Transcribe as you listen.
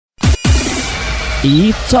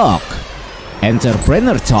E-Talk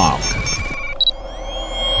Entrepreneur Talk.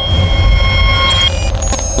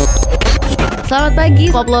 Selamat pagi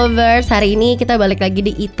Pop Lovers, hari ini kita balik lagi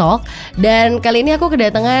di E-Talk. Dan kali ini aku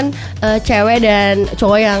kedatangan cewek dan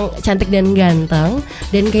cowok yang cantik dan ganteng.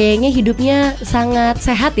 Dan kayaknya hidupnya sangat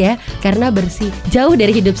sehat ya, karena bersih, jauh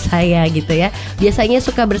dari hidup saya gitu ya. Biasanya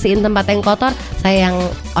suka bersihin tempat yang kotor, saya yang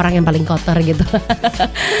orang yang paling kotor gitu.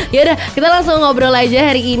 Yaudah, kita langsung ngobrol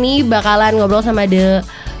aja. Hari ini bakalan ngobrol sama The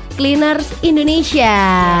Cleaners Indonesia.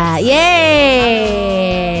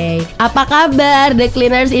 Yeay. Apa kabar The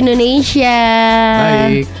Cleaners Indonesia?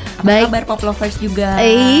 Baik. Baik. Kabar Pop Lovers juga.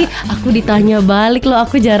 Aku ditanya balik loh,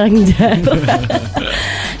 aku jarang-jarang.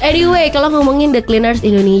 Anyway, kalau ngomongin The Cleaners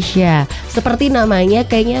Indonesia, seperti namanya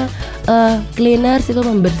kayaknya cleaners itu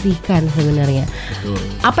membersihkan sebenarnya. Betul.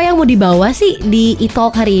 Apa yang mau dibawa sih di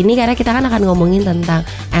E-Talk hari ini? Karena kita kan akan ngomongin tentang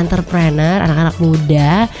entrepreneur, anak-anak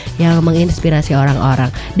muda yang menginspirasi orang-orang.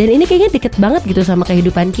 Dan ini kayaknya deket banget gitu sama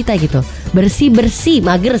kehidupan kita gitu. Bersih-bersih,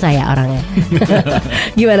 mager saya orangnya.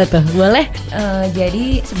 Gimana tuh? Boleh?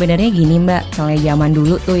 Jadi sebenarnya gini Mbak, misalnya zaman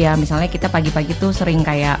dulu tuh ya, misalnya kita pagi-pagi tuh sering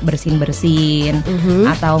kayak bersin-bersin,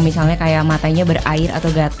 atau misalnya kayak matanya berair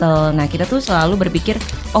atau gatel. Nah kita tuh selalu berpikir,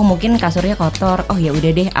 oh mungkin kasurnya kotor, oh ya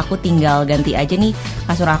udah deh aku tinggal ganti aja nih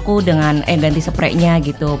kasur aku dengan ganti spraynya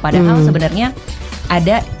gitu. Padahal sebenarnya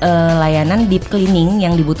ada layanan deep cleaning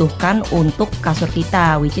yang dibutuhkan untuk kasur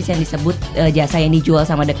kita, which is yang disebut jasa yang dijual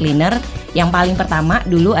sama The Cleaner. Yang paling pertama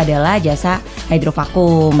dulu adalah jasa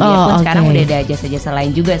hydrovacuum. Biarpun sekarang udah ada jasa-jasa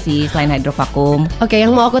lain juga sih selain hydrovacuum. Oke,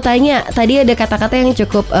 yang mau aku tanya, tadi ada kata-kata yang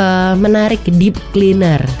cukup menarik, deep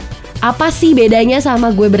cleaner. Apa sih bedanya sama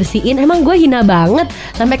gue bersihin? Emang gue hina banget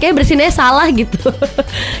sampai kayak bersihinnya salah gitu.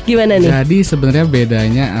 Gimana nih? Jadi sebenarnya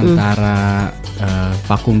bedanya antara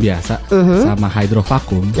vakum biasa sama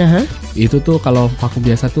hydrovacuum. Itu tuh kalau vakum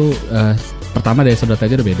biasa tuh pertama daya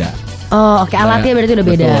sedotnya udah beda. Oh oke, alatnya berarti udah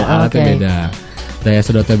beda. Betul, alatnya beda. Daya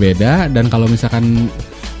sedotnya beda. Dan kalau misalkan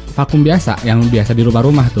vakum biasa yang biasa di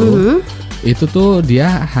rumah-rumah tuh, itu tuh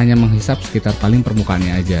dia hanya menghisap sekitar paling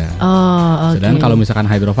permukaannya aja. Oh, oke. Sedangkan kalau misalkan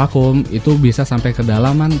hydrovacuum itu bisa sampai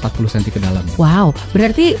kedalaman 40 cm ke dalam. Wow,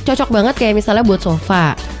 berarti cocok banget kayak misalnya buat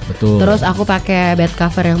sofa. Betul. Terus aku pakai bed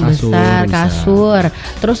cover yang Kasur, besar, bisa. kasur.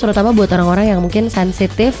 Terus terutama buat orang-orang yang mungkin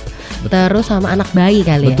sensitif, terus sama anak bayi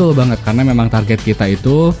kali ya. Betul banget, karena memang target kita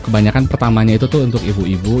itu kebanyakan pertamanya itu tuh untuk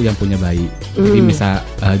ibu-ibu yang punya bayi. Jadi bisa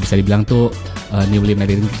dibilang tuh newly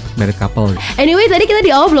married couple. Anyway, tadi kita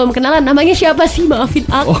di awal belum kenalan, namanya siapa sih? Maafin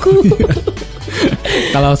aku.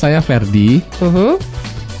 Kalau saya Ferdi.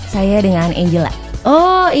 Saya dengan Angela.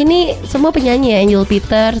 Oh, ini semua penyanyi ya, Angel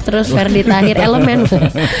Peter, terus Ferdi Tahir, Elemen.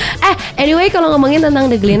 Anyway, kalau ngomongin tentang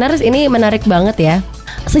The Cleaners, ini menarik banget ya.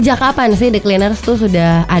 Sejak kapan sih The Cleaners tuh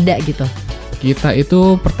sudah ada gitu? Kita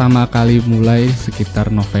itu pertama kali mulai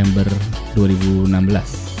sekitar November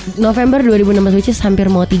 2016. November 2016, which is hampir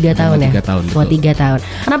mau 3 tahun ya? 3 tahun, Mau betul. 3 tahun.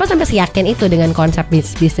 Kenapa sampai seyakin itu dengan konsep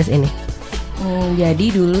bisnis ini?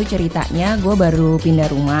 Jadi dulu ceritanya gue baru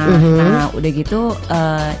pindah rumah. Nah udah gitu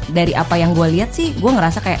dari apa yang gue lihat sih, gue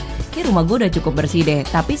ngerasa kayak rumah gue udah cukup bersih deh.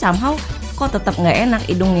 Tapi somehow kok tetap nggak enak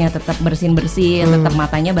hidungnya, tetap bersin-bersin, tetap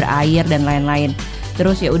matanya berair dan lain-lain.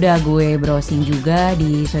 Terus ya udah gue browsing juga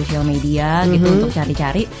di sosial media gitu untuk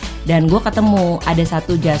cari-cari, dan gue ketemu ada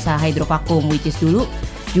satu jasa hydrovacuum, which is dulu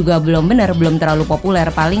juga belum terlalu populer,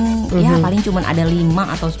 paling ya paling cuman ada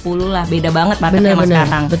 5 atau 10 lah, beda banget marketnya sama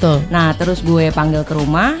sekarang. Betul. Nah terus gue panggil ke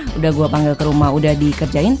rumah, udah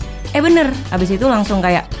dikerjain, bener, abis itu langsung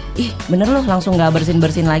kayak bener loh, langsung gak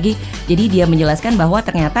bersin-bersin lagi. Jadi dia menjelaskan bahwa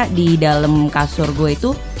ternyata di dalam kasur gue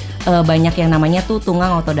itu banyak yang namanya tuh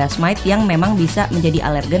tungau atau dust mite yang memang bisa menjadi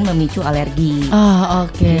alergen, memicu alergi. Oh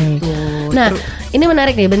oke. Gitu. Nah ini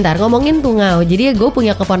menarik nih, bentar ngomongin tungau. Jadi gue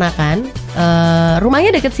punya keponakan,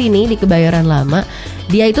 rumahnya deket sini di Kebayoran Lama.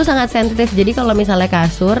 Dia itu sangat sensitif, jadi kalau misalnya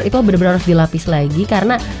kasur itu benar-benar harus dilapis lagi,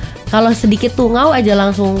 karena kalau sedikit tungau aja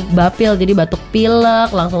langsung bapil, jadi batuk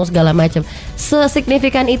pilek, langsung segala macam.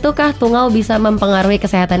 Sesignifikan itukah tungau bisa mempengaruhi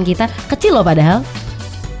kesehatan kita? Kecil loh padahal.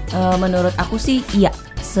 Menurut aku sih iya,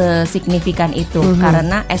 sesignifikan itu,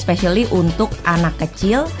 karena especially untuk anak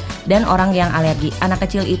kecil dan orang yang alergi. Anak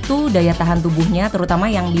kecil itu daya tahan tubuhnya,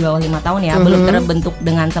 terutama yang di bawah 5 tahun ya, belum terbentuk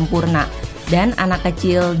dengan sempurna. Dan anak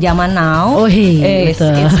kecil zaman now, it's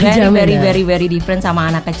very different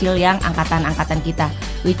sama anak kecil yang angkatan kita.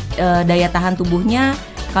 Daya tahan tubuhnya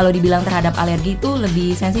kalau dibilang terhadap alergi itu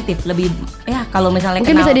lebih sensitif, lebih ya kalau misalnya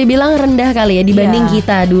mungkin bisa dibilang rendah kali ya dibanding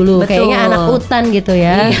kita dulu. Betul. Kayaknya anak hutan gitu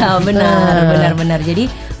ya. Iya benar.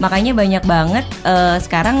 Jadi makanya banyak banget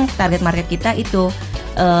sekarang target market kita itu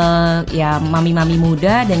ya mami-mami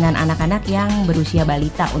muda dengan anak-anak yang berusia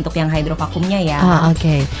balita untuk yang hydrovakumnya ya.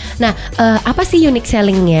 Oke. Nah, apa sih unique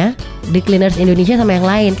sellingnya The Cleaners Indonesia sama yang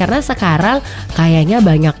lain? Karena sekarang kayaknya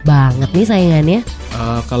banyak banget nih saingannya.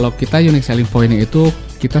 Kalau kita unique selling point-nya itu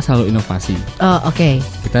kita selalu inovasi. Oke.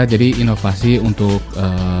 Kita jadi inovasi untuk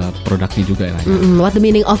produknya juga ya. What the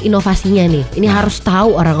meaning of inovasinya nih? Ini harus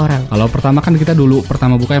tahu orang-orang. Kalau pertama kan kita dulu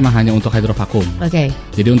pertama buka emang hanya untuk hidrovakum. Oke.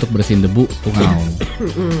 Jadi untuk bersihin debu, tungau,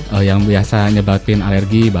 yang biasa nyebabin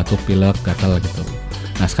alergi, batuk, pilek, gatal gitu.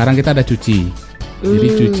 Nah sekarang kita ada cuci. Jadi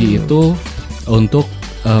cuci itu untuk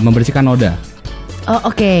membersihkan noda.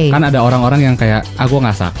 Oke. Kan ada orang-orang yang kayak, gue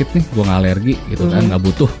nggak sakit nih, gue nggak alergi gitu kan, nggak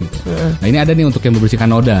butuh gitu. Nah ini ada nih untuk yang membersihkan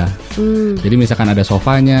noda. Jadi misalkan ada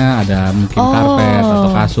sofanya, ada mungkin karpet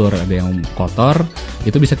atau kasur, ada yang kotor,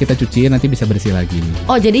 itu bisa kita cuciin, nanti bisa bersih lagi.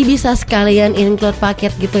 Oh jadi bisa sekalian include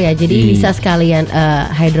paket gitu ya? Jadi bisa sekalian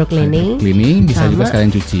hydro cleaning. Cleaning bisa juga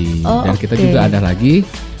sekalian cuci. Dan kita juga ada lagi,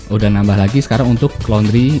 udah nambah lagi sekarang untuk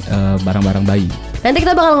laundry barang-barang bayi. Nanti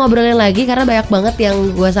kita bakal ngobrolin lagi karena banyak banget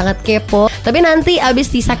yang gue sangat kepo. Tapi nanti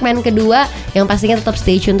abis di segmen kedua, yang pastinya tetap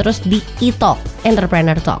stay tune terus di E-Talk,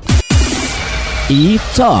 Entrepreneur Talk.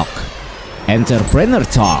 E-Talk, Entrepreneur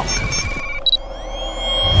Talk.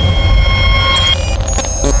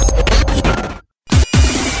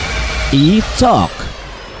 E-Talk,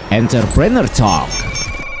 Entrepreneur Talk.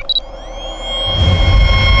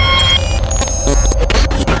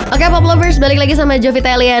 Oke Pop Lovers, balik lagi sama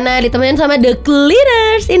Jovita Eliana, ditemenin sama The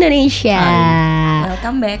Cleaners Indonesia.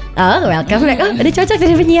 Welcome back. Welcome back. Udah cocok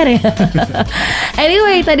jadi penyiar ya.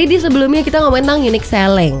 Anyway, tadi di sebelumnya kita ngomongin tentang unique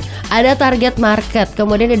selling. Ada target market,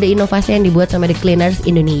 kemudian ada inovasi yang dibuat sama The Cleaners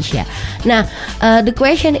Indonesia. Nah, the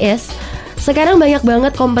question is, sekarang banyak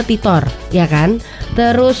banget kompetitor, ya kan?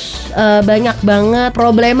 Terus banyak banget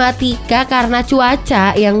problematika karena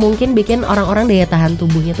cuaca yang mungkin bikin orang-orang daya tahan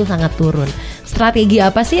tubuhnya tuh sangat turun. Strategi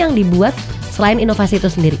apa sih yang dibuat selain inovasi itu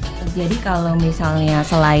sendiri? Jadi kalau misalnya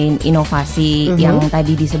selain inovasi yang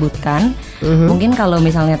tadi disebutkan, mungkin kalau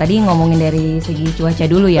misalnya tadi ngomongin dari segi cuaca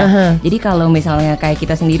dulu ya. Jadi kalau misalnya kayak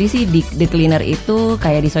kita sendiri sih di The Cleaner itu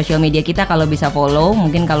kayak di sosial media kita kalau bisa follow,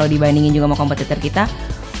 mungkin kalau dibandingin juga sama kompetitor kita,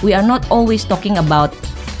 we are not always talking about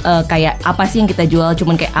kayak apa sih yang kita jual,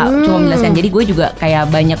 cuman kayak cuma menjelaskan. Jadi gue juga kayak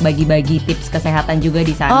banyak bagi-bagi tips kesehatan juga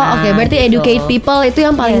di sana. Oke, berarti gitu. Educate people itu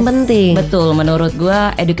yang paling penting. Betul, menurut gue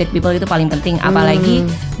educate people itu paling penting. Apalagi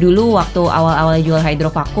dulu waktu awal-awal jual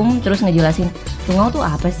hydrovakum, terus ngejelasin tungau tuh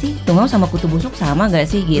apa sih? Tungau sama kutu busuk sama gak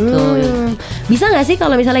sih gitu? Bisa gak sih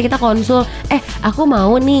kalau misalnya kita konsul, aku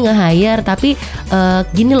mau nih nge-hire tapi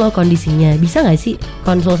gini loh kondisinya. Bisa gak sih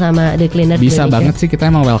konsul sama The Cleaner? Bisa banget sih, kita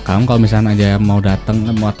emang welcome kalau misalnya aja mau datang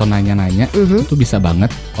atau nanya-nanya, itu bisa banget.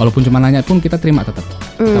 Walaupun cuma nanya pun kita terima tetap.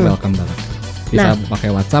 Kita welcome banget. Bisa pakai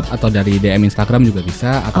WhatsApp atau dari DM Instagram juga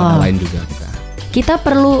bisa, atau ada lain juga kita. Kita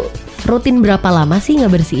perlu rutin berapa lama sih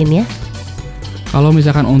ngebersihinnya? Kalau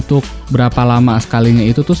misalkan untuk berapa lama sekalinya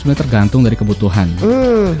itu tuh sebenarnya tergantung dari kebutuhan.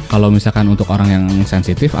 Kalau misalkan untuk orang yang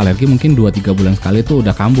sensitif alergi mungkin 2-3 bulan sekali tuh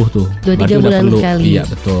udah kambuh tuh. 2-3 bulan perlu, sekali. Iya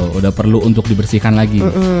betul, udah perlu untuk dibersihkan lagi.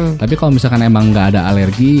 Tapi kalau misalkan emang nggak ada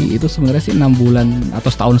alergi itu sebenarnya sih 6 bulan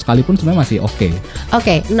atau setahun sekali pun sebenarnya masih oke.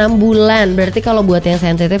 Oke, 6 bulan. Berarti kalau buat yang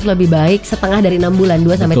sensitif lebih baik setengah dari 6 bulan,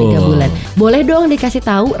 2-3 bulan. Boleh dong dikasih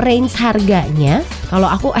tahu range harganya? Kalau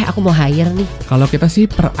aku mau hire nih. Kalau kita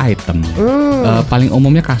sih per item. Paling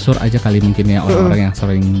umumnya kasur aja kali mungkin ya orang-orang yang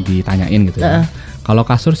sering ditanyain gitu ya. Kalau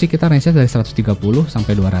kasur sih kita range-nya dari 130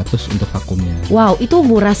 sampai 200 untuk vakumnya. Wow, itu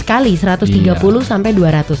murah sekali, 130 sampai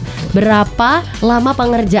 200. Berapa lama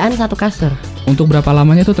pengerjaan satu kasur? Untuk berapa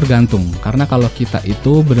lamanya itu tergantung. Karena kalau kita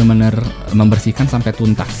itu benar-benar membersihkan sampai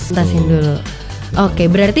tuntas. Tuntasin dulu. Oke,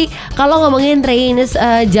 berarti kalau ngomongin range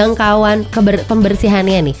jangkauan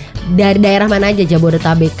pembersihannya nih, dari daerah mana aja?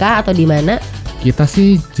 Jabodetabek atau di mana? Kita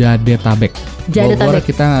sih Jadetabek. Bogor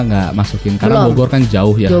kita nggak masukin karena Bogor kan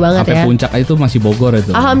jauh ya. Sampai ya. Puncak itu masih Bogor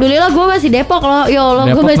itu. Alhamdulillah gue masih Depok loh. Ya Allah,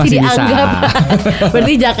 gue masih dianggap.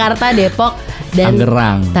 Berarti Jakarta, Depok, dan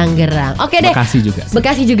Tangerang. Oke deh.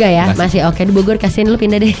 Bekasi juga ya. Bekasi. Masih oke. Di Bogor kasihin lu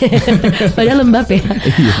pindah deh. Padahal lembab ya.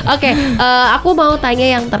 Oke, aku mau tanya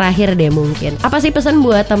yang terakhir deh mungkin. Apa sih pesan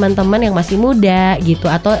buat teman-teman yang masih muda gitu,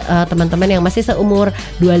 atau teman-teman yang masih seumur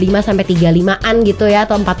 25 sampai 35-an gitu ya,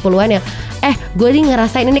 atau 40-an yang gue nih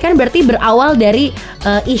ngerasain ini kan berarti berawal dari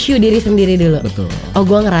isu diri sendiri dulu. Betul. Oh,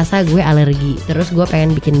 gue ngerasa gue alergi, terus gue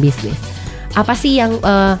pengen bikin bisnis. Apa sih yang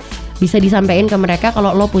bisa disampaikan ke mereka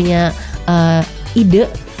kalau lo punya ide,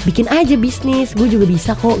 bikin aja bisnis, gue juga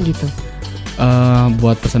bisa kok gitu.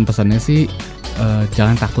 Buat pesan-pesannya sih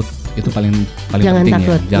jangan takut, itu paling penting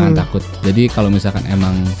ya. Jangan takut. Jadi kalau misalkan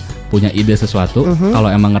emang punya ide sesuatu, kalau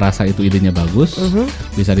emang ngerasa itu idenya bagus,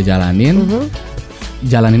 bisa dijalanin,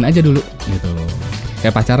 jalanin aja dulu gitu.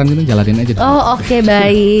 Kayak pacaran gitu, jalanin aja dulu. Oh oke,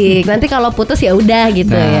 baik. Nanti kalau putus ya udah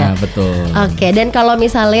gitu ya. Nah betul. Oke, dan kalau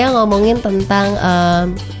misalnya ngomongin tentang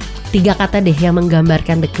 3 kata deh yang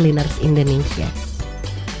menggambarkan The Cleaners Indonesia.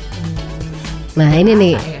 Nah ini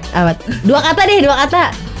nih, apa? 2 kata deh, 2 kata.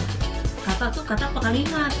 Kata apa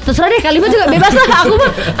kalimat? Terserah deh, kalimat juga bebas lah. Aku mah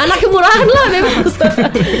anaknya murahan lah, bebas.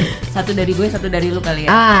 Satu dari gue, satu dari lu kali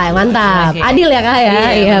ya. Mantap. Oke. Adil ya Kak ya?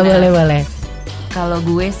 Iya, benar. boleh. Kalau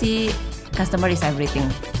gue sih customer is everything.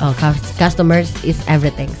 Oh, customers is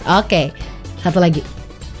everything. Oke. Satu lagi.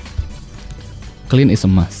 Clean is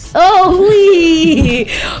a must. Oh, wih.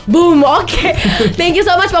 Boom. Oke. Thank you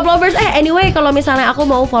so much Pop Lovers. Anyway, kalau misalnya aku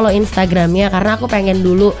mau follow Instagramnya, karena aku pengen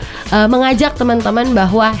dulu mengajak teman-teman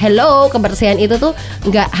bahwa hello, kebersihan itu tuh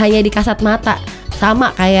nggak hanya di kasat mata.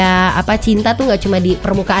 Sama kayak cinta tuh nggak cuma di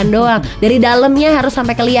permukaan doang, dari dalamnya harus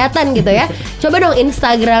sampai kelihatan gitu ya. Coba dong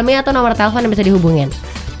Instagramnya atau nomor telepon yang bisa dihubungin.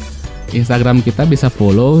 Instagram kita bisa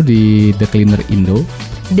follow di The Cleaner Indo.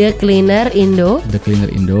 The Cleaner Indo. The Cleaner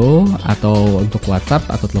Indo, atau untuk WhatsApp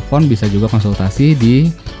atau telepon bisa juga konsultasi di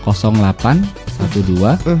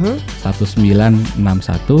 0812 1961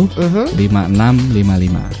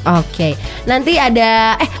 5655. Oke. Nanti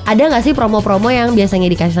ada nggak sih promo-promo yang biasanya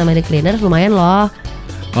dikasih sama The Cleaners? Lumayan loh.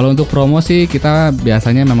 Kalau untuk promo sih kita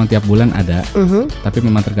biasanya memang tiap bulan ada, tapi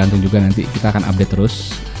memang tergantung juga, nanti kita akan update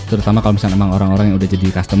terus. Terutama kalau misalnya emang orang-orang yang udah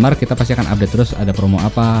jadi customer, kita pasti akan update terus ada promo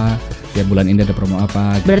apa, tiap bulan ini ada promo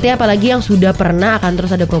apa gitu. Berarti apalagi yang sudah pernah akan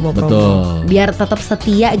terus ada promo-promo. Betul. Biar tetap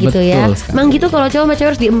setia gitu. Betul ya sekali. Emang gitu, kalau cowok sama cewek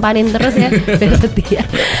harus diempanin terus ya. Biar setia.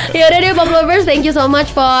 Ya udah deh Pop Lovers, thank you so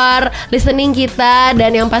much for listening kita.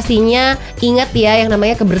 Dan yang pastinya ingat ya, yang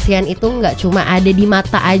namanya kebersihan itu nggak cuma ada di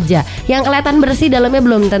mata aja. Yang kelihatan bersih dalamnya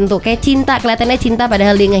belum tentu. Kayak cinta, kelihatannya cinta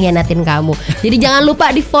padahal dia ngehianatin kamu. Jadi jangan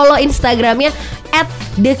lupa di follow Instagramnya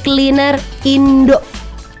 @thecleanerindo.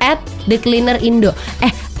 @thecleanerindo.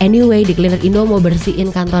 Anyway, The Cleaner Indo mau bersihin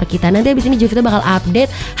kantor kita. Nanti abis ini Jovita bakal update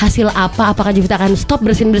hasil apa. Apakah Jovita akan stop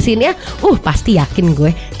bersihin-bersihinnya? Pasti yakin gue.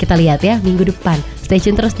 Kita lihat ya minggu depan. Stay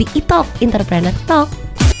tune terus di e-Talk, Entrepreneur Talk.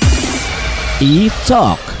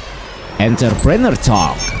 E-Talk, Entrepreneur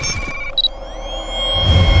Talk.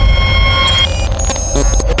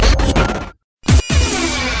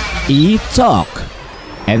 E-Talk,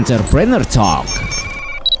 Entrepreneur Talk.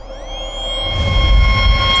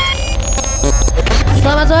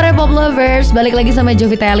 Selamat sore Pop Lovers, balik lagi sama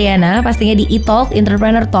Jovita Eliana, pastinya di e-Talk,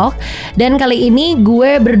 Entrepreneur Talk. Dan kali ini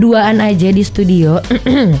gue berduaan aja di studio.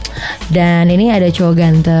 Dan ini ada cowok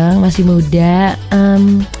ganteng, masih muda,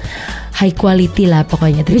 high quality lah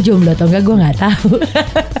pokoknya. Tapi jomblo atau enggak gue gak tahu.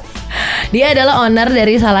 Dia adalah owner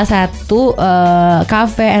dari salah satu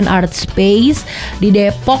cafe and art space di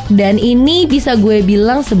Depok. Dan ini bisa gue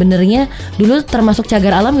bilang sebenarnya dulu termasuk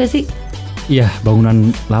cagar alam gak sih? Iya, bangunan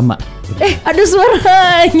lama. Ada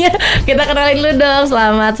suaranya. Kita kenalin dulu dong.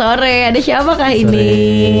 Selamat sore. Ada siapa kah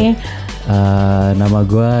ini? Nama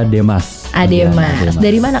gue Demas. Demas.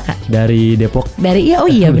 Dari mana Kak? Dari Depok.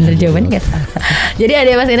 Iya bener jawabannya gak salah. Jadi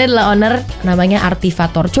Demas ini adalah owner, namanya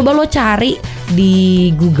Artivator. Coba lo cari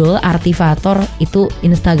di Google Artivator, itu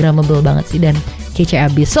instagramable banget sih dan kece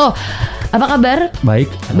abis. So, apa kabar?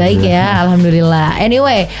 Baik. Baik ya, alhamdulillah.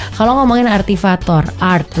 Anyway, kalau ngomongin Artivator,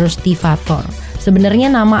 Artivator,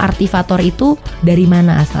 sebenarnya nama Artivator itu dari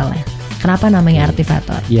mana asalnya? Kenapa namanya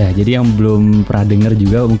Artivator? Ya, jadi yang belum pernah dengar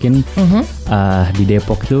juga mungkin di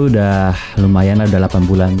Depok itu udah lumayan, udah 8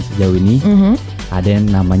 bulan sejauh ini. Ada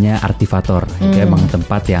yang namanya Artivator. Itu emang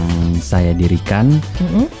tempat yang saya dirikan.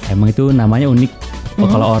 Emang itu namanya unik.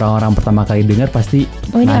 Kalau orang-orang pertama kali dengar pasti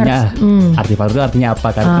nanya Artivator itu artinya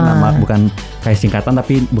apa? Karena itu nama bukan kayak singkatan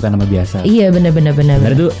tapi bukan nama biasa. Iya benar.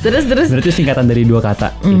 Itu Terus. Berarti singkatan dari 2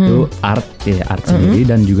 kata. Itu art sendiri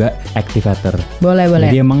dan juga activator. Boleh.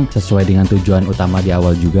 Jadi emang sesuai dengan tujuan utama di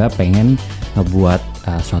awal juga, pengen ngebuat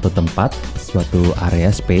suatu tempat, suatu area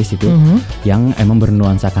space itu yang emang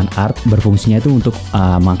bernuansakan art, berfungsinya itu untuk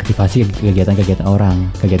mengaktifasi kegiatan-kegiatan orang,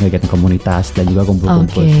 kegiatan-kegiatan komunitas dan juga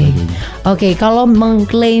kumpul-kumpul sebagainya. Oke, kalau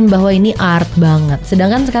mengklaim bahwa ini art banget,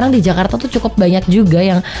 sedangkan sekarang di Jakarta tuh cukup banyak juga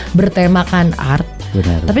yang bertemakan art.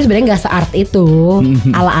 Benar. Tapi sebenarnya nggak se-art itu,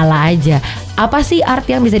 ala-ala aja. Apa sih art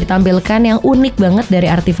yang bisa ditampilkan yang unik banget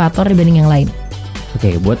dari Artivator dibanding yang lain?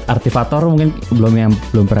 Oke, buat Artivator mungkin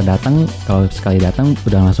belum pernah datang, kalau sekali datang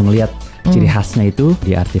udah langsung lihat ciri khasnya itu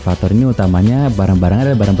di Artivator ini utamanya barang-barang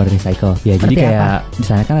adalah barang-barang recycle. Ya jadi Seperti kayak di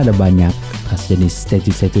sana kan ada banyak jenis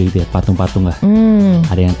statue gitu ya, patung-patung lah.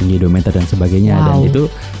 Ada yang tinggi 2 meter dan sebagainya. Wow. Dan itu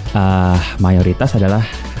mayoritas adalah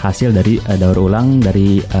hasil dari daur ulang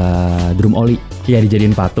dari drum oli. Ya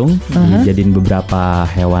dijadiin patung, dijadiin beberapa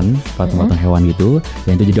hewan, patung-patung hewan gitu.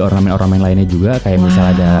 Dan itu jadi ornamen-ornamen lainnya juga, kayak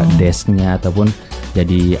misalnya ada desknya ataupun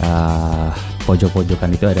jadi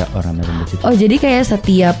pojok-pojokan itu ada ornamen di situ. Oh jadi kayak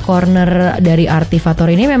setiap corner dari Artivator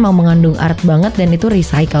ini memang mengandung art banget dan itu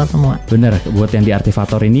recycle semua. Bener, buat yang di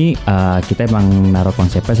Artivator ini kita emang naruh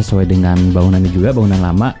konsepnya sesuai dengan bangunannya juga, bangunan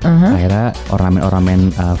lama. Akhirnya ornamen-ornamen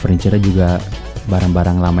furniture juga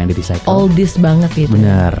barang-barang lama yang di recycle. Oldies banget gitu.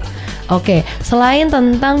 Bener. Oke, selain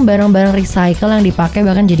tentang barang-barang recycle yang dipakai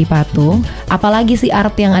bahkan jadi patung, apalagi sih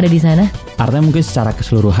art yang ada di sana? Artinya mungkin secara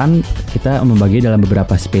keseluruhan kita membagi dalam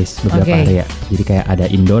beberapa space, beberapa area. Jadi kayak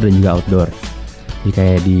ada indoor dan juga outdoor. Jadi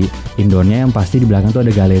kayak di indoornya yang pasti di belakang tuh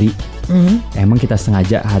ada galeri. Emang kita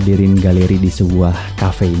sengaja hadirin galeri di sebuah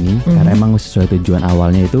cafe ini karena emang sesuai tujuan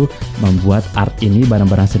awalnya itu membuat art ini,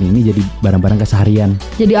 barang-barang seni ini jadi barang-barang keseharian.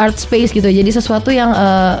 Jadi art space gitu, jadi sesuatu yang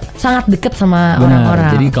sangat deket sama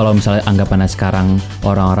orang-orang. Jadi kalau misalnya anggapannya sekarang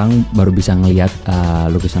orang-orang baru bisa ngelihat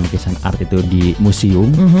lukisan-lukisan art itu di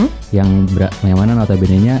museum, yang mana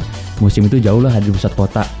notabene-nya museum itu jauh lah di pusat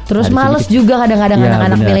kota. Terus males juga kadang-kadang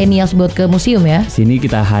anak-anak milenials buat ke museum ya. Sini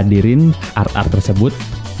kita hadirin art-art tersebut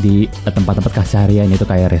di tempat-tempat keseharian, itu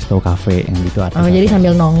kayak resto, cafe yang gitu. Jadi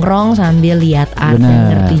sambil nongkrong sambil lihat art dan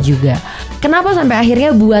ngerti juga. Kenapa sampai akhirnya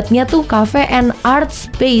buatnya tuh cafe and art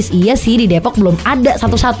space? Iya sih, di Depok belum ada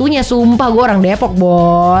satu-satunya. Sumpah gue orang Depok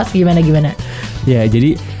bos. Gimana? Ya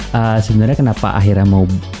jadi sebenarnya kenapa akhirnya mau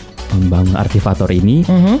membangun Artivator ini,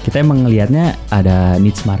 kita emang ngelihatnya ada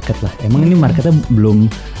niche market lah. Emang ini marketnya belum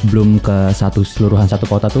ke seluruhan satu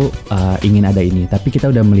kota tuh ingin ada ini, tapi kita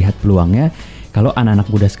udah melihat peluangnya. Kalau anak-anak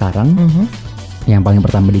muda sekarang, yang paling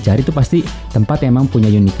pertama dicari itu pasti tempat yang emang punya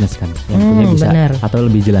uniqueness kan, yang punya bisa atau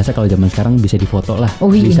lebih jelasnya kalau zaman sekarang bisa difoto lah,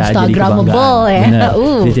 bisa jadi kebanggaan. Ya.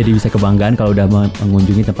 Dia jadi bisa kebanggaan kalau udah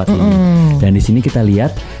mengunjungi tempat ini. Dan di sini kita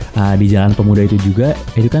lihat di Jalan Pemuda itu juga,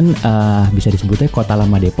 itu kan bisa disebutnya Kota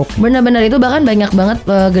Lama Depok. Benar-benar itu bahkan banyak banget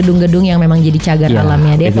gedung-gedung yang memang jadi cagar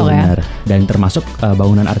alamnya Depok ya. Dan termasuk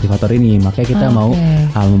bangunan Artivator ini, makanya kita mau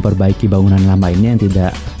memperbaiki bangunan lama ini yang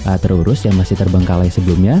tidak terurus, yang masih terbengkalai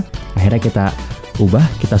sebelumnya. Akhirnya kita ubah,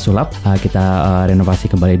 kita sulap, kita renovasi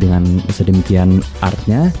kembali dengan sedemikian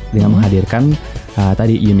artnya dengan menghadirkan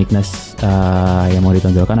tadi uniqueness yang mau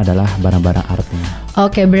ditonjolkan adalah barang-barang artnya.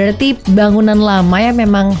 Oke, berarti bangunan lama yang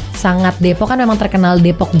memang sangat Depok, kan memang terkenal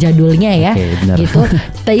Depok jadulnya ya. Gitu.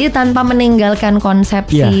 Tadi tanpa meninggalkan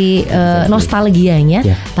konsepsi nostalgianya,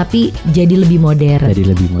 tapi jadi lebih modern,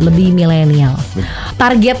 lebih milenial.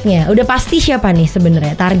 Targetnya udah pasti siapa nih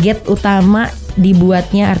sebenarnya? Target utama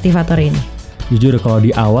dibuatnya Artivator ini? Jujur kalau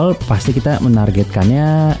di awal pasti kita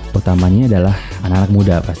menargetkannya utamanya adalah anak-anak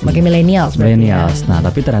muda pasti. Sebagai millennials. Nah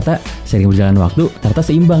tapi ternyata seiring berjalan waktu ternyata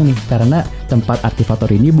seimbang nih, karena tempat Artivator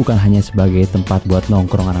ini bukan hanya sebagai tempat buat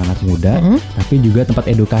nongkrong anak-anak muda, tapi juga tempat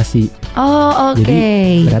edukasi.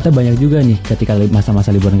 Jadi ternyata banyak juga nih ketika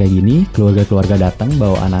masa-masa liburan kayak gini, keluarga-keluarga datang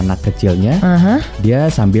bawa anak-anak kecilnya, dia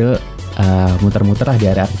sambil muter-muter lah di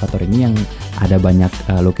area Artivator ini yang ada banyak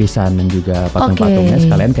lukisan dan juga patung-patungnya,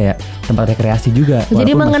 sekalian kayak tempat rekreasi juga.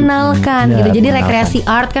 Jadi mengenalkan gitu. Jadi rekreasi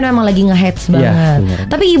art kan memang lagi nge-hits banget.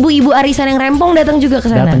 Tapi ibu-ibu arisan yang rempong datang juga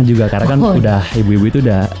ke sana. Datang juga karena kan udah ibu-ibu itu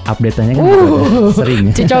udah update-nya kan sering.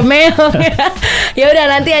 Cicomeong. Ya udah,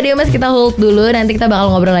 nanti Ade Mas kita hold dulu. Nanti kita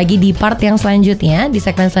bakal ngobrol lagi di part yang selanjutnya, di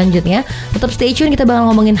segmen selanjutnya. Tetap stay tune, kita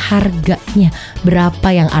bakal ngomongin harganya berapa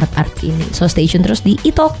yang art-art ini. So stay tune terus di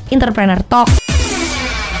iTalk Entrepreneur Talk.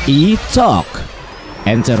 iTalk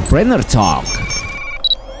Entrepreneur Talk.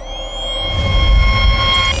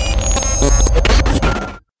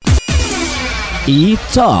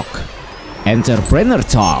 iTalk Entrepreneur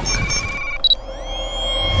Talk.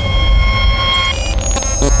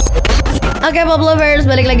 Oke, Pop Lovers,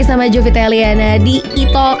 balik lagi sama Jovita Eliana di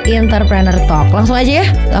iTalk Entrepreneur Talk. Langsung aja ya,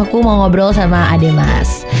 aku mau ngobrol sama Ade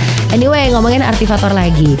Mas. Anyway, ngomongin Artivator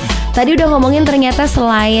lagi. Tadi udah ngomongin ternyata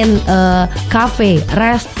selain cafe,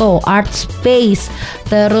 resto, art space,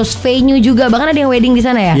 terus venue juga, bahkan ada yang wedding di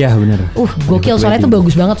sana ya? Iya benar. Gokil, soalnya itu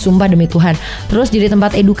bagus banget, sumpah demi Tuhan. Terus jadi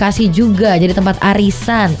tempat edukasi juga, jadi tempat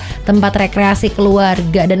arisan, tempat rekreasi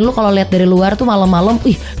keluarga. Dan lu kalau lihat dari luar tuh malam-malam,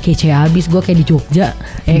 kece abis, gue kayak di Jogja,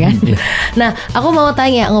 ya kan? Nah, aku mau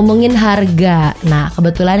tanya ngomongin harga. Nah,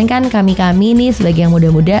 kebetulan kan kami nih sebagai yang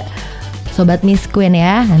muda-muda, Sobat Miss Queen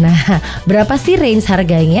ya. Nah, berapa sih range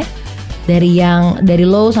harganya? dari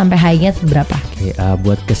low sampai high-nya berapa? Oke,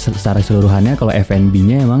 buat secara keseluruhannya kalau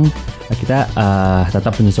F&B-nya emang kita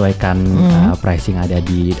tetap menyesuaikan pricing ada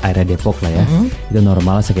di area Depok lah ya. Itu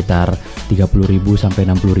normal sekitar 30.000 sampai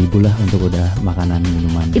 60.000 lah untuk udah makanan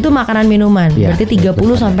minuman. Itu makanan minuman, Ya, berarti 30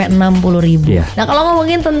 sampai 60.000. Iya. Nah kalau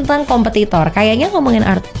ngomongin tentang kompetitor, kayaknya ngomongin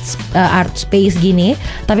art space gini,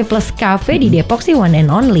 tapi plus cafe di Depok sih one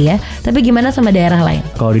and only ya. Tapi gimana sama daerah lain?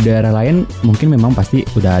 Kalau di daerah lain mungkin memang pasti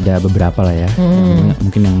udah ada beberapa lah ya.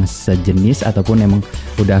 Mungkin yang sejenis ataupun emang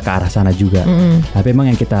udah ke arah sana juga. Tapi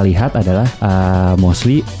emang yang kita lihat adalah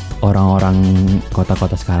mostly orang-orang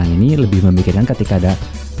kota-kota sekarang ini lebih memikirkan ketika ada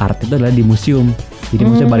art itu adalah di museum. Jadi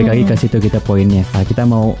maksudnya balik lagi ke situ kita poinnya. Kita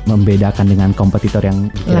mau membedakan dengan kompetitor yang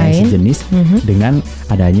Lain. sejenis dengan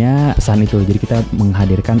adanya pesan itu. Jadi kita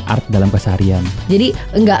menghadirkan art dalam keseharian. Jadi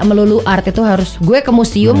nggak melulu art itu harus gue ke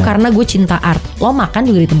museum karena gue cinta art. Lo makan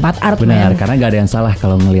juga di tempat art. Benar, men. karena nggak ada yang salah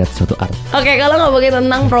kalau ngelihat suatu art. Oke, kalau ngomongin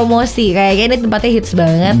tentang promosi, kayaknya ini tempatnya hits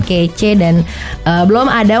banget, kece dan belum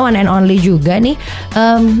ada one and only juga nih.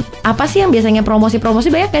 Apa sih yang biasanya promosi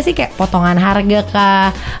banyak gak sih kayak potongan harga kah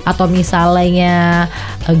atau misalnya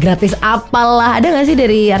gratis apalah, ada gak sih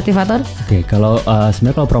dari Artifator? Oke, kalau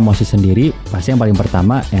sebenarnya kalau promosi sendiri pasti yang paling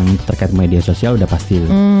pertama yang terkait media sosial udah pasti.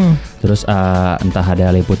 Terus entah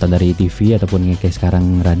ada liputan dari TV ataupun kayak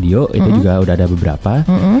sekarang radio itu juga udah ada beberapa.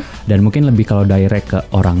 Dan mungkin lebih kalau direct ke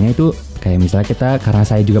orangnya itu kayak misalnya kita, karena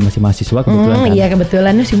saya juga masih mahasiswa kebetulan kan. Iya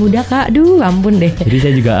kebetulan masih muda kak, aduh ampun deh. Jadi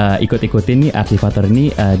saya juga ikut-ikutin nih Artifator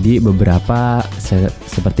ini di beberapa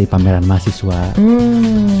seperti pameran mahasiswa.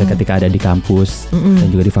 So, ketika ada di kampus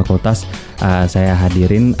dan juga di fakultas, saya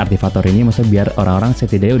hadirin Artifator ini maksudnya biar orang-orang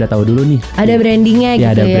setidaknya udah tahu dulu nih. Ada brandingnya gitu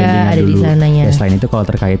ada ya, brandingnya ada di dulu. sananya. Ya, selain itu kalau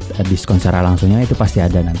terkait diskon secara langsungnya itu pasti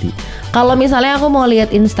ada nanti. Kalau misalnya aku mau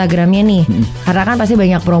lihat Instagramnya nih, karena kan pasti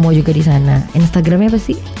banyak promo juga di sana. Instagramnya apa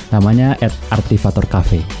sih? Namanya @Artifator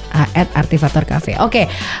Cafe. @Artifator Cafe.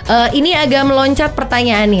 Oke, ini agak meloncat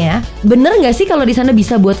pertanyaannya. Bener nggak sih kalau di sana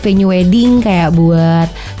bisa buat venue wedding kayak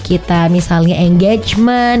buat kita misalnya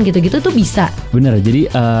engagement gitu-gitu tuh bisa? Bener.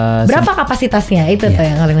 Jadi Berapa kapasitasnya? Itu tuh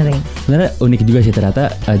yang paling penting. sebenarnya unik juga sih ternyata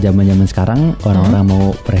zaman-zaman sekarang orang-orang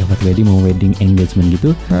mau private wedding, mau wedding engagement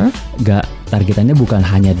gitu, gak targetannya bukan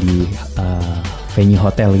hanya di venue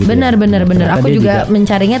hotel gitu. Benar. Ternyata Aku dia juga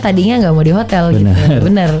mencarinya tadinya nggak mau di hotel gitu.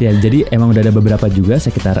 Benar. Ya, jadi emang udah ada beberapa juga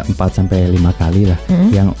sekitar 4 sampai 5 kali lah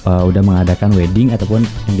yang udah mengadakan wedding ataupun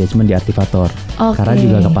engagement di Artifator. Oke. Karena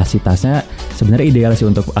juga kapasitasnya sebenarnya ideal sih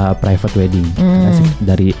untuk private wedding. Karena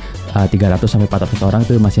dari 300 sampai 400 orang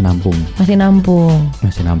itu masih nampung. Masih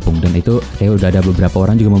nampung, dan itu kayak udah ada beberapa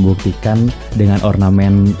orang juga membuktikan dengan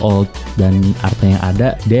ornamen old dan artnya yang ada,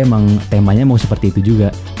 dia emang temanya mau seperti itu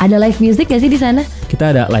juga. Ada live music gak sih di sana?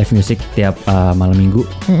 Kita ada live music tiap malam minggu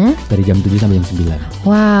dari jam 7 sampai jam 9.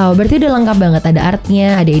 Wow, berarti udah lengkap banget. Ada artnya,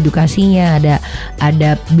 ada edukasinya,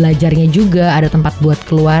 ada belajarnya juga, ada tempat buat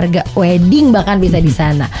keluarga, wedding bahkan bisa di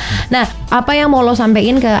sana. Nah, apa yang mau lo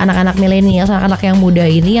sampein ke anak-anak milenial, anak-anak yang muda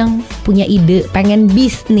ini yang punya ide pengen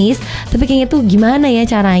bisnis, tapi kayaknya tuh gimana ya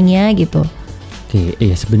caranya gitu? Oke,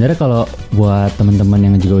 iya sebenarnya kalau buat teman-teman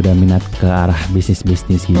yang juga udah minat ke arah bisnis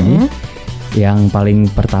gini, yang paling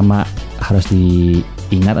pertama harus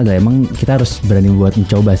diingat adalah emang kita harus berani buat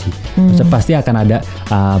mencoba sih. Maksudnya pasti akan ada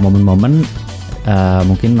momen-momen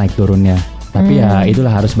mungkin naik turunnya. Tapi ya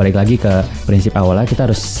itulah harus balik lagi ke prinsip awalnya, kita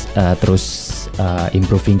harus terus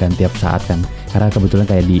improving kan tiap saat kan. Karena kebetulan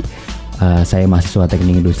kayak di saya mahasiswa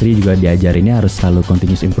teknik industri juga diajarinnya harus selalu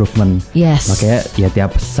continuous improvement. Yes. Makanya ya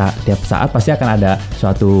tiap saat pasti akan ada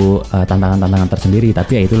suatu tantangan-tantangan tersendiri.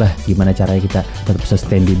 Tapi ya itulah gimana caranya kita tetap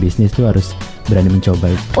sustain di bisnis tuh harus berani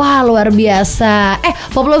mencoba. Wah, luar biasa.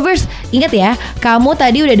 Pop Lovers, ingat ya, kamu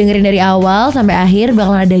tadi udah dengerin dari awal sampai akhir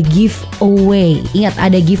bakal ada giveaway. Ingat,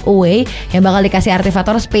 ada giveaway yang bakal dikasih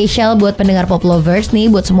Artifator spesial buat pendengar Pop Lovers nih,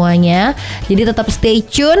 buat semuanya. Jadi tetap stay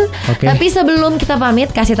tune. Oke. Tapi sebelum kita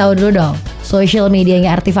pamit, kasih tahu dulu dong social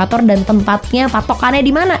medianya Artifator dan tempatnya, patokannya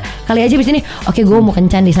di mana. Kali aja di sini, oke gue mau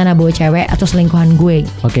kencan di sana bawa cewek atau selingkuhan gue.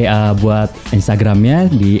 Oke, buat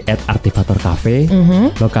Instagramnya di @artifatorcafe.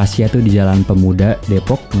 Lokasinya tuh di Jalan Pemuda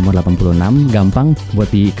Depok nomor 86. Gampang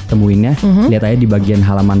buat diketemuinnya. Lihat aja di bagian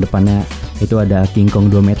halaman depannya itu ada King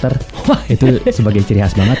Kong 2 meter. Itu sebagai ciri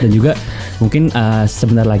khas banget. Dan juga mungkin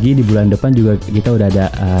sebentar lagi di bulan depan juga kita udah ada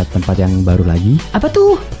tempat yang baru lagi. Apa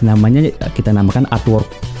tuh? Namanya kita namakan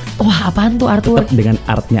Artwork. Wah, apaan tuh artwork? Tetap dengan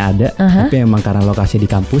artnya ada, tapi memang karena lokasi di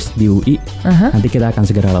kampus di UI, nanti kita akan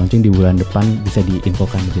segera launching di bulan depan, bisa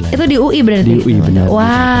diinfokan lebih lanjut. Itu di UI berarti? Di UI, benar.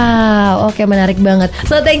 Wow, oke, menarik banget.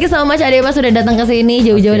 So thank you so much Adema sudah datang ke sini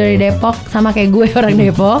jauh-jauh dari Depok, sama kayak gue orang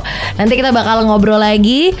Depok. Nanti kita bakal ngobrol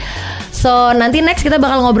lagi. So nanti next kita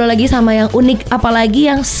bakal ngobrol lagi sama yang unik apalagi,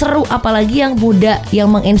 yang seru apalagi, yang muda,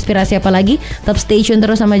 yang menginspirasi apalagi. Tetap stay tune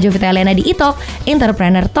terus sama Jovita Eliana di iTalk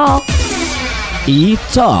Entrepreneur Talk.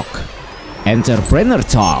 E-Talk Entrepreneur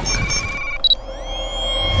Talk.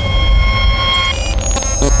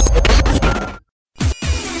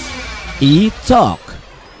 E-Talk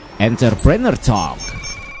Entrepreneur Talk.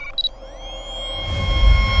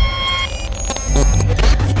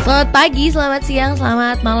 Selamat pagi, selamat siang,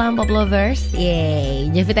 selamat malam Pop Lovers. Yeay,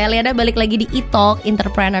 Jovita Eliana balik lagi di iTalk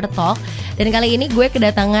Entrepreneur Talk. Dan kali ini gue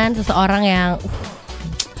kedatangan seseorang yang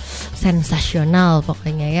sensasional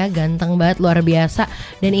pokoknya ya, ganteng banget, luar biasa.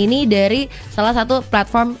 Dan ini dari salah satu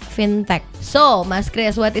platform fintech. So, Mas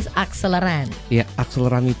Chris, what is Acceleran? Ya,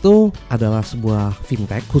 Acceleran itu adalah sebuah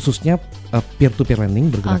fintech khususnya peer-to-peer lending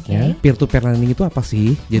bergeraknya. Peer-to-peer lending itu apa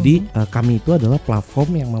sih? Jadi kami itu adalah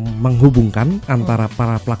platform yang menghubungkan antara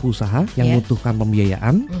para pelaku usaha yang membutuhkan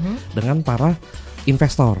pembiayaan dengan para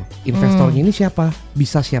investor. Investornya ini siapa?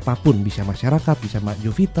 Bisa siapapun, bisa masyarakat, bisa Mbak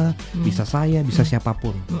Jovita, bisa saya, bisa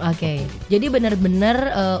siapapun. Oke. Jadi benar-benar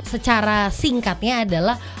secara singkatnya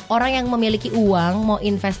adalah orang yang memiliki uang mau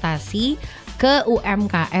investasi ke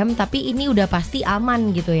UMKM, tapi ini udah pasti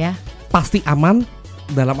aman gitu ya. Pasti aman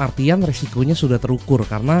dalam artian resikonya sudah terukur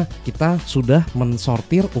karena kita sudah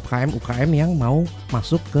mensortir UKM-UKM yang mau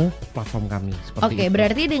masuk ke platform kami. Oke,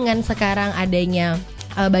 berarti dengan sekarang adanya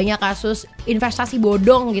banyak kasus investasi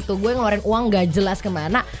bodong gitu, gue ngeluarin uang gak jelas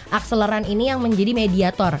kemana, Acceleran ini yang menjadi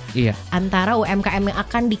mediator antara UMKM yang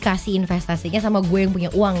akan dikasih investasinya sama gue yang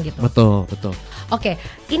punya uang gitu. Betul. Oke,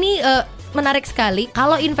 ini menarik sekali.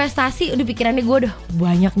 Kalau investasi udah pikirannya gue udah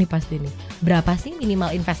banyak nih pasti nih. Berapa sih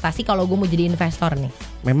minimal investasi kalau gue mau jadi investor nih?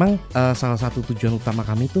 Memang salah satu tujuan utama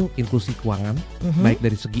kami itu inklusi keuangan, baik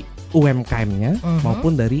dari segi UMKM-nya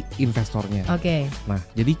maupun dari investornya. Oke. Nah,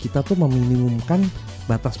 jadi kita tuh meminimumkan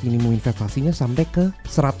batas minimum investasinya sampai ke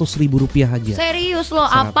Rp100.000 aja. Serius loh,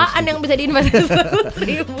 apaan yang bisa diinvestasi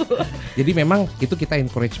 100.000? Jadi memang itu kita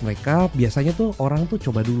encourage mereka. Biasanya tuh orang tuh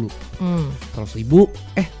coba dulu 100.000,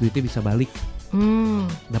 duitnya bisa balik.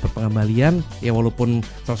 Dapat pengembalian ya, walaupun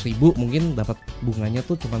 100.000 mungkin dapat bunganya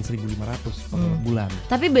tuh cuma 1.500 per bulan.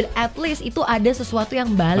 Tapi at least itu ada sesuatu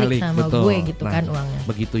yang balik sama betul. gue gitu kan uangnya.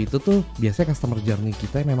 Begitu itu tuh biasanya customer journey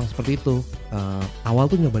kita memang seperti itu. Awal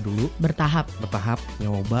tuh nyoba dulu, bertahap,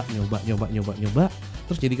 nyoba,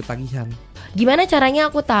 terus jadi ketagihan. Gimana caranya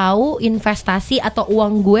aku tahu investasi atau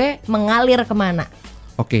uang gue mengalir kemana?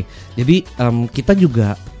 Oke, jadi kita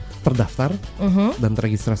juga terdaftar dan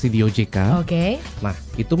terregistrasi di OJK. Nah,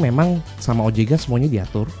 itu memang sama OJK semuanya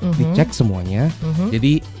diatur, dicek semuanya.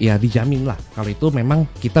 Jadi ya dijamin lah kalau itu memang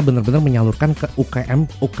kita benar-benar menyalurkan ke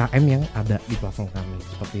UKM yang ada di platform kami,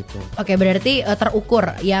 seperti itu. Oke, berarti terukur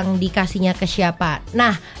yang dikasihnya ke siapa.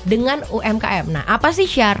 Nah, dengan UMKM, nah apa sih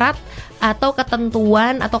syarat atau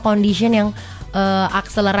ketentuan atau condition yang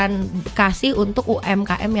Acceleran kasih untuk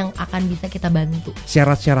UMKM yang akan bisa kita bantu?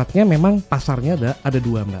 Syarat-syaratnya memang pasarnya ada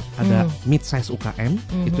dua, Mbak. Ada mid size UKM,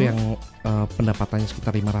 itu yang pendapatannya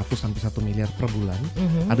sekitar 500 sampai 1 miliar per bulan.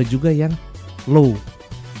 Ada juga yang low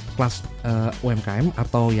class UMKM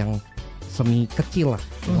atau yang semi kecil lah,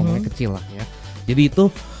 ngomongnya kecil lah ya. Jadi itu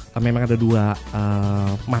memang ada dua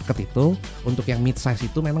market itu. Untuk yang mid size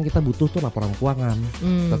itu memang kita butuh tuh laporan keuangan,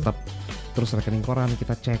 tetap terus rekening koran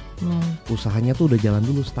kita cek, usahanya tuh udah jalan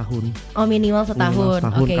dulu setahun. Oh, minimal setahun.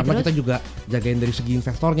 Karena terus? Kita juga jagain dari segi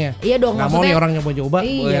investornya. Iya dong, nggak mau nih orang nyoba-nyoba,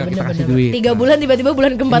 kita kasih duit. 3 bulan tiba-tiba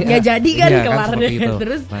bulan keempat nggak jadi kan kelarnya. Kan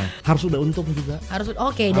terus harus udah untung juga.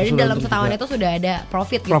 Dari dalam setahun juga. Itu sudah ada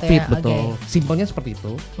profit gitu ya. Profit, betul. Simpelnya seperti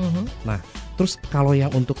itu. Nah, terus kalau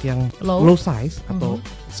yang untuk yang low size atau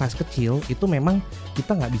size kecil itu memang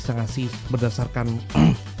kita nggak bisa ngasih berdasarkan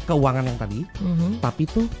keuangan yang tadi, tapi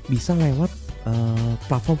tuh bisa lewat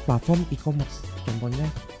platform-platform e-commerce, contohnya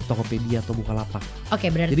Tokopedia atau Bukalapak.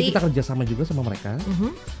 Berarti jadi kita kerjasama juga sama mereka,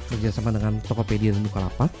 kerjasama dengan Tokopedia dan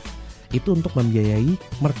Bukalapak, itu untuk membiayai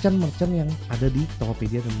merchant-merchant yang ada di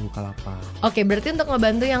Tokopedia dan Bukalapak. Berarti untuk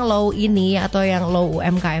ngebantu yang low ini atau yang low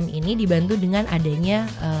UMKM ini dibantu dengan adanya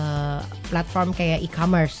platform kayak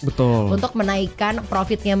e-commerce. Betul. Untuk menaikkan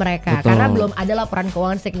profitnya mereka. Betul. Karena belum ada laporan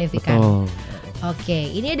keuangan signifikan. Betul.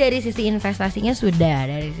 Ini dari sisi investasinya sudah,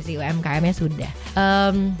 dari sisi UMKM-nya sudah.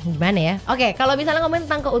 Gimana ya? Kalau misalnya ngomongin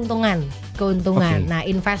tentang keuntungan keuntungan. Oke. Nah,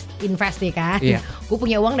 invest nih kan. Iya. Gue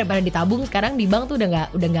punya uang daripada ditabung, sekarang di bank tuh udah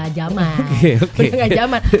nggak zaman. Oke. Udah nggak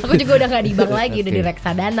zaman. Aku juga udah nggak di bank lagi, udah di Oke.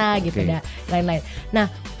 reksadana gitu, Oke. udah lain-lain. Nah,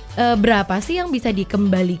 berapa sih yang bisa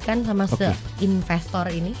dikembalikan sama Oke.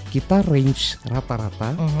 investor ini? Kita range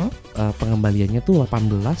rata-rata pengembaliannya tuh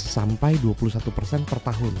 18 sampai 21% per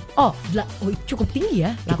tahun. Oh, cukup tinggi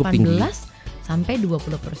ya, Cukup 18 tinggi. sampai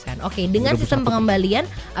 20%. Oke, dengan 21%. sistem pengembalian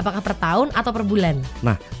apakah per tahun atau per bulan?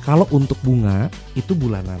 Nah, kalau untuk bunga itu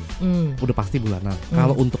bulanan, Hmm. udah pasti bulanan.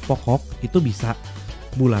 Kalau untuk pokok itu bisa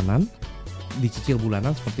bulanan, dicicil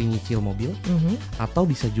bulanan seperti nyicil mobil, atau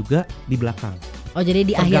bisa juga di belakang. Oh, jadi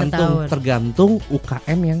di akhir tahun. Tergantung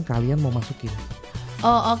UKM yang kalian mau masukin.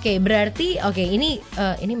 Oh, oke. Berarti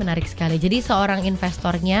ini menarik sekali. Jadi seorang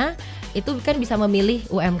investornya itu kan bisa memilih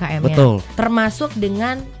UMKM-nya. Betul. Termasuk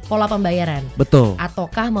dengan pola pembayaran. Betul.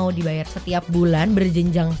 Ataukah mau dibayar setiap bulan,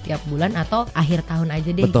 berjenjang setiap bulan, atau akhir tahun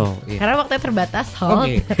aja deh. Betul, gitu. iya. Karena waktunya terbatas,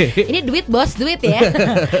 Hold. Oke. Ini duit bos, duit ya.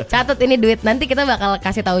 Catat ini duit. Nanti kita bakal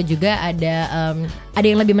kasih tahu juga ada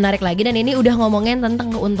yang lebih menarik lagi, dan ini udah ngomongin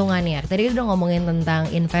tentang keuntungannya. Tadi udah ngomongin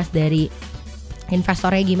tentang invest dari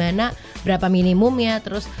investornya gimana, berapa minimumnya,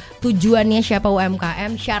 terus tujuannya siapa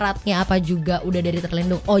UMKM, syaratnya apa juga udah dari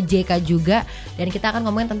terlindung OJK juga, dan kita akan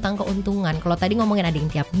ngomongin tentang keuntungan. Kalau tadi ngomongin ada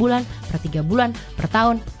yang tiap bulan, per 3 bulan, per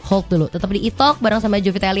tahun, hold dulu. Tetap di e-talk bareng sama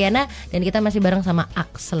Jovita Eliana, dan kita masih bareng sama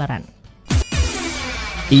Akseleran.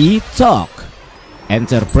 E-Talk,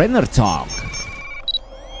 Entrepreneur Talk.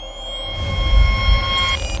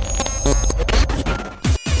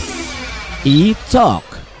 E-Talk,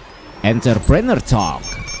 Entrepreneur Talk.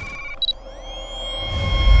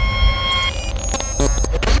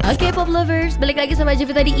 Oke, Pop Lovers, balik lagi sama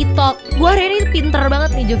Jovita di e-talk. Gue hari ini pinter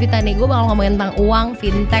banget nih Jovita nih. Gue bakal ngomongin tentang uang,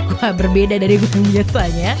 fintech. Wah, berbeda dari gue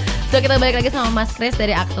biasanya. So, kita balik lagi sama Mas Kris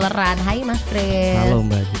dari Akseleran. Hai Mas Kris. Halo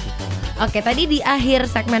Mbak Jessica. Oke, tadi di akhir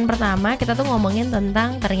segmen pertama kita tuh ngomongin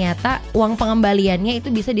tentang ternyata uang pengembaliannya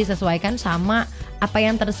itu bisa disesuaikan sama apa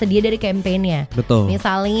yang tersedia dari kampanyenya. Betul.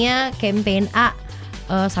 Misalnya campaign A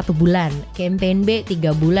 1 bulan, campaign B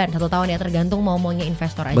 3 bulan, 1 tahun, ya tergantung maunya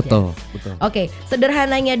investor aja. Betul. Oke,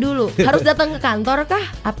 sederhananya dulu, harus datang ke kantor kah?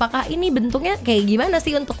 Apakah ini bentuknya kayak gimana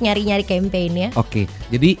sih untuk nyari-nyari campaignnya? Oke,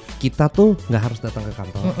 jadi kita tuh nggak harus datang ke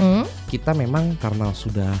kantor. Mm-mm. Kita memang karena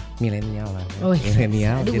sudah milenial lah, Oh,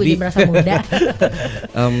 milenial. Aduh, Jadi gue merasa muda.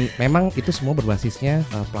 memang itu semua berbasisnya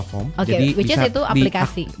platform. Oke, Jadi which is itu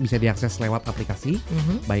aplikasi. bisa diakses lewat aplikasi,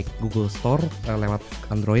 baik Google Store, lewat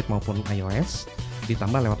Android maupun iOS.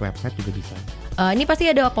 Ditambah lewat website juga bisa. Ini pasti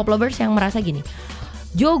ada pop lovers yang merasa gini,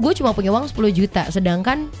 Jo, gue cuma punya uang 10 juta,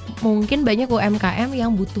 sedangkan mungkin banyak UMKM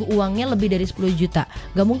yang butuh uangnya lebih dari 10 juta.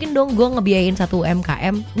 Gak mungkin dong gue ngebiayain satu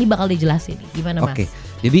UMKM. Ini bakal dijelasin, gimana Mas? Oke,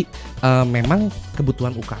 jadi memang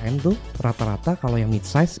kebutuhan UKM tuh rata-rata kalau yang mid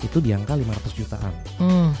size itu di angka 500 jutaan.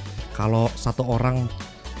 Kalau satu orang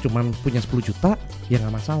cuman punya 10 juta ya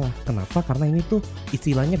nggak masalah. Kenapa? Karena ini tuh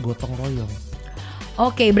istilahnya gotong royong.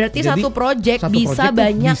 Oke, berarti Jadi, satu project Satu bisa project tuh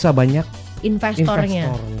banyak bisa banyak investornya.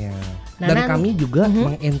 Nah, dan kami juga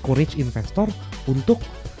mengencourage investor untuk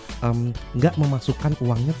nggak memasukkan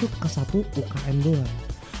uangnya tuh ke satu UKM doang.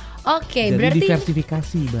 Oke, Jadi berarti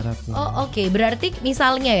diversifikasi ibaratnya. oke, berarti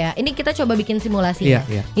misalnya ya, ini kita coba bikin simulasi ya.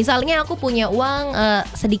 Iya. Misalnya aku punya uang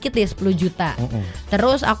sedikit deh 10 juta.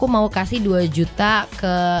 Terus aku mau kasih 2 juta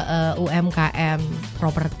ke UMKM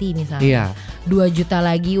properti misalnya. Iya. 2 juta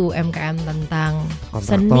lagi UMKM tentang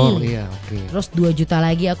Kontraktor, seni. iya, oke. Terus 2 juta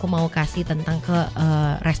lagi aku mau kasih tentang ke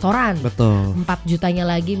restoran. Betul. 4 jutanya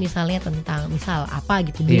lagi misalnya tentang misal apa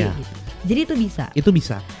gitu deh Iya. gitu. Jadi itu bisa. Itu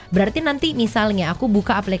bisa. Berarti nanti misalnya aku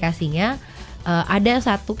buka aplikasinya, ada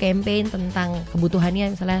satu campaign tentang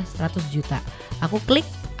kebutuhannya misalnya 100 juta. Aku klik,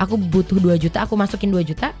 aku butuh 2 juta, aku masukin 2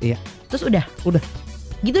 juta. Iya. Terus udah. Udah.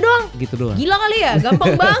 Gitu doang. Gitu doang. Gila kali ya,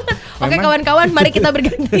 gampang banget. Oke Memang- kawan-kawan, mari kita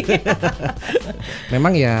berganti.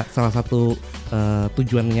 Memang ya salah satu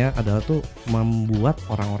tujuannya adalah tuh membuat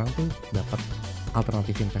orang-orang tuh dapat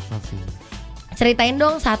alternatif investasi. Ceritain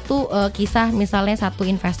dong satu kisah misalnya satu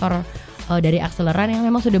investor dari Akseleran yang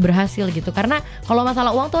memang sudah berhasil gitu. Karena kalau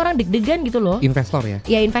masalah uang tuh orang deg-degan gitu loh. Investor ya.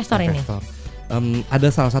 Ya investor ini.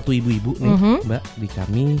 Ada salah satu ibu-ibu nih, Mbak, di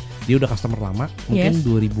kami. Dia udah customer lama, mungkin Yes.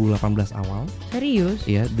 2018 awal. Serius?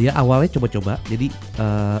 Iya, dia awalnya coba-coba. Jadi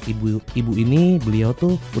ibu ini beliau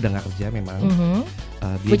tuh udah nggak kerja memang.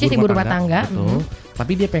 Dia Which is ibu rumah tangga. betul.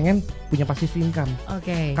 Tapi dia pengen punya passive income.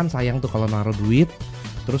 Oke. Kan sayang tuh kalau naruh duit,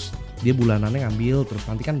 terus dia bulanannya ngambil, terus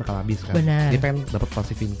nanti kan bakal habis kan. Benar. Dia pengen dapat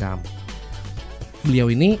passive income.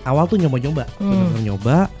 Beliau ini awal tuh nyoba-nyoba, bener-bener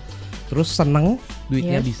nyoba, terus seneng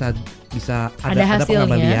duitnya Yes. bisa Ada ada hasilnya.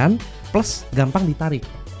 pengembalian, plus gampang ditarik.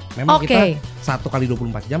 Memang Oke. kita 1 kali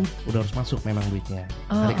 24 jam udah harus masuk memang duitnya.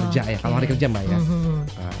 Hari kerja ya, kalau hari kerja Mbak ya.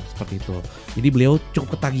 Nah, seperti itu. Jadi beliau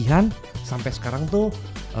cukup ketagihan sampai sekarang tuh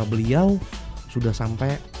beliau sudah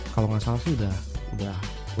sampai kalau nggak salah sih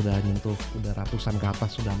udah nyentuh udah ratusan ke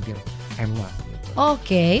atas, sudah hampir M lah gitu.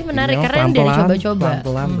 Oke, menarik, Beliau keren dari coba-coba.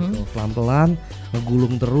 Pelan-pelan, betul. Pelan-pelan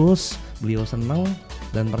ngegulung terus, beliau seneng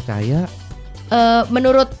dan percaya.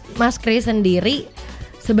 Menurut Mas Kris sendiri,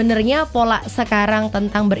 sebenarnya pola sekarang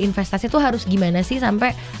tentang berinvestasi tuh harus gimana sih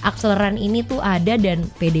sampai Akseleran ini tuh ada dan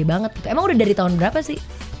pede banget gitu. Emang udah dari tahun berapa sih?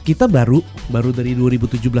 Kita baru dari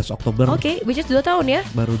 2017 Oktober. Oke, which is 2 tahun ya?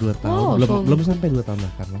 Baru 2 tahun. Oh, belum sampai 2 tahun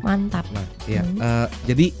bahkan. Mantap. Nah, iya.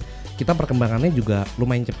 Jadi kita perkembangannya juga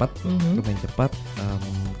lumayan cepat.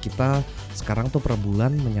 Kita sekarang tuh per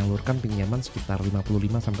bulan menyalurkan pinjaman sekitar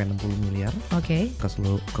 55 sampai 60 miliar Oke.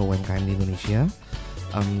 ke UMKM di Indonesia.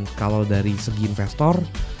 Kalau dari segi investor,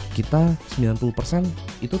 kita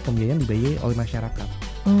 90% itu pembiayaan dibiayai oleh masyarakat.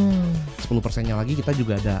 10%-nya lagi kita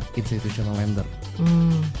juga ada institutional lender.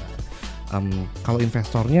 Kalau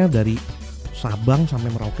investornya dari Sabang sampai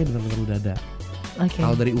Merauke benar-benar udah ada.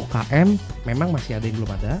 Kalau dari UKM memang masih ada yang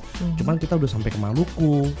belum ada, cuman kita udah sampai ke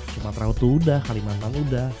Maluku, Sumatera udah, Kalimantan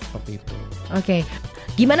udah, seperti itu. Oke.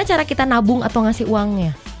 Gimana cara kita nabung atau ngasih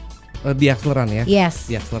uangnya? Di Akseleran ya? Yes.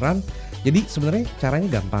 Di Akseleran. Jadi sebenarnya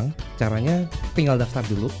caranya gampang, caranya tinggal daftar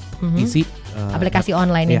dulu, isi Aplikasi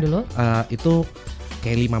online-nya ya, dulu. Itu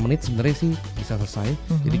kayak 5 menit sebenarnya sih bisa selesai.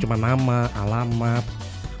 Jadi cuma nama, alamat,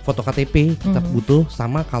 foto KTP kita butuh,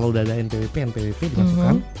 sama kalau udah ada NPWP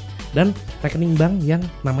dimasukkan, dan rekening bank yang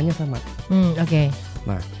namanya sama. Oke.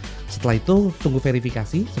 Nah, setelah itu tunggu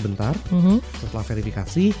verifikasi sebentar. Setelah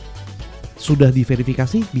verifikasi, sudah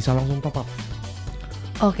diverifikasi bisa langsung top up.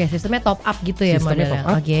 Oke, sistemnya top up gitu ya Sistemnya modelnya. top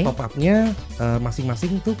up. Oke. Top upnya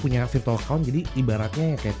masing-masing tuh punya virtual account, jadi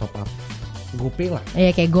ibaratnya ya kayak top up GoPay lah.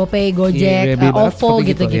 Iya, kayak GoPay, Gojek, Iya, ibarat OVO seperti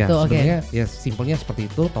gitu-gitu. Ya, Oke. sebenarnya ya simpelnya seperti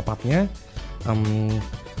itu top upnya.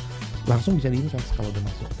 Langsung bisa diinvest kalau udah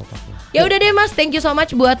masuk top upnya. Ya udah deh Mas, thank you so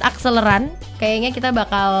much buat Akseleran. Kayaknya kita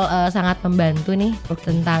bakal sangat membantu nih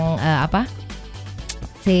tentang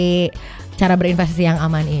si cara berinvestasi yang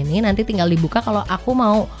aman ini. Nanti tinggal dibuka kalau aku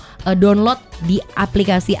mau download di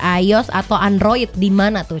aplikasi iOS atau Android, di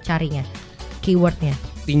mana tuh carinya? Keywordnya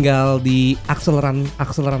Tinggal di Akseleran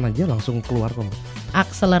aja langsung keluar kok.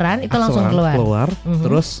 Akseleran itu langsung keluar.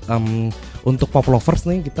 Terus untuk pop lovers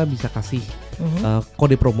nih kita bisa kasih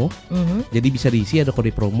kode promo. Jadi bisa diisi ada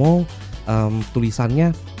kode promo,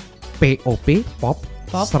 tulisannya POP Pop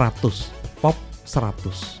 100. Pop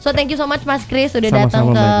 100. So thank you so much Mas Kris udah Sama-sama, datang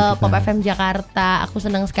ke Mbak Gita. Pop FM Jakarta. Aku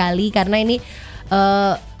senang sekali karena ini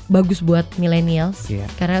bagus buat millennials. Iya.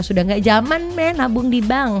 Karena sudah nggak zaman nabung di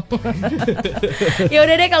bank. Ya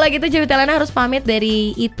udah deh kalau gitu Jevitelana harus pamit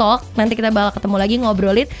dari e-talk. Nanti kita bakal ketemu lagi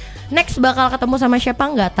ngobrolin. Next bakal ketemu sama siapa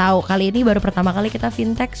nggak tahu. Kali ini baru pertama kali kita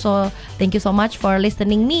fintech. So thank you so much for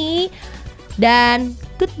listening me. Dan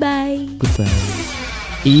goodbye. Goodbye.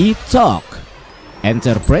 E-Talk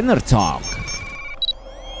Entrepreneur Talk.